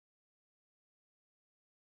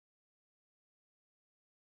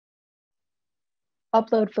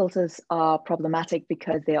Upload filters are problematic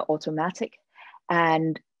because they are automatic,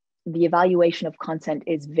 and the evaluation of content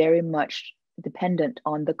is very much dependent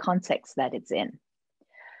on the context that it's in.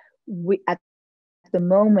 At the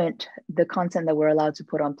moment, the content that we're allowed to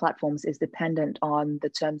put on platforms is dependent on the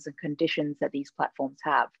terms and conditions that these platforms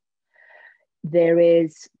have. There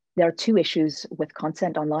are two issues with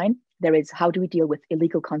content online. There is, how do we deal with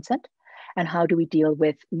illegal content, and how do we deal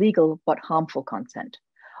with legal but harmful content?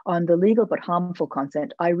 On the legal but harmful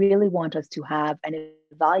content, I really want us to have an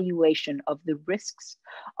evaluation of the risks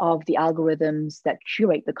of the algorithms that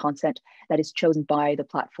curate the content that is chosen by the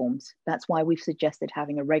platforms. That's why we've suggested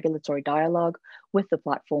having a regulatory dialogue with the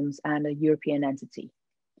platforms and a European entity,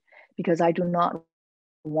 because I do not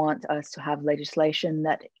want us to have legislation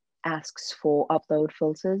that asks for upload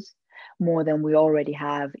filters more than we already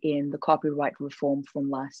have in the copyright reform from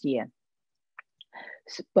last year.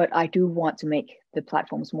 But I do want to make the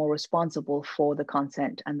platforms more responsible for the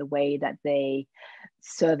content and the way that they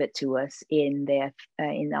serve it to us in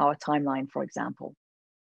our timeline, for example.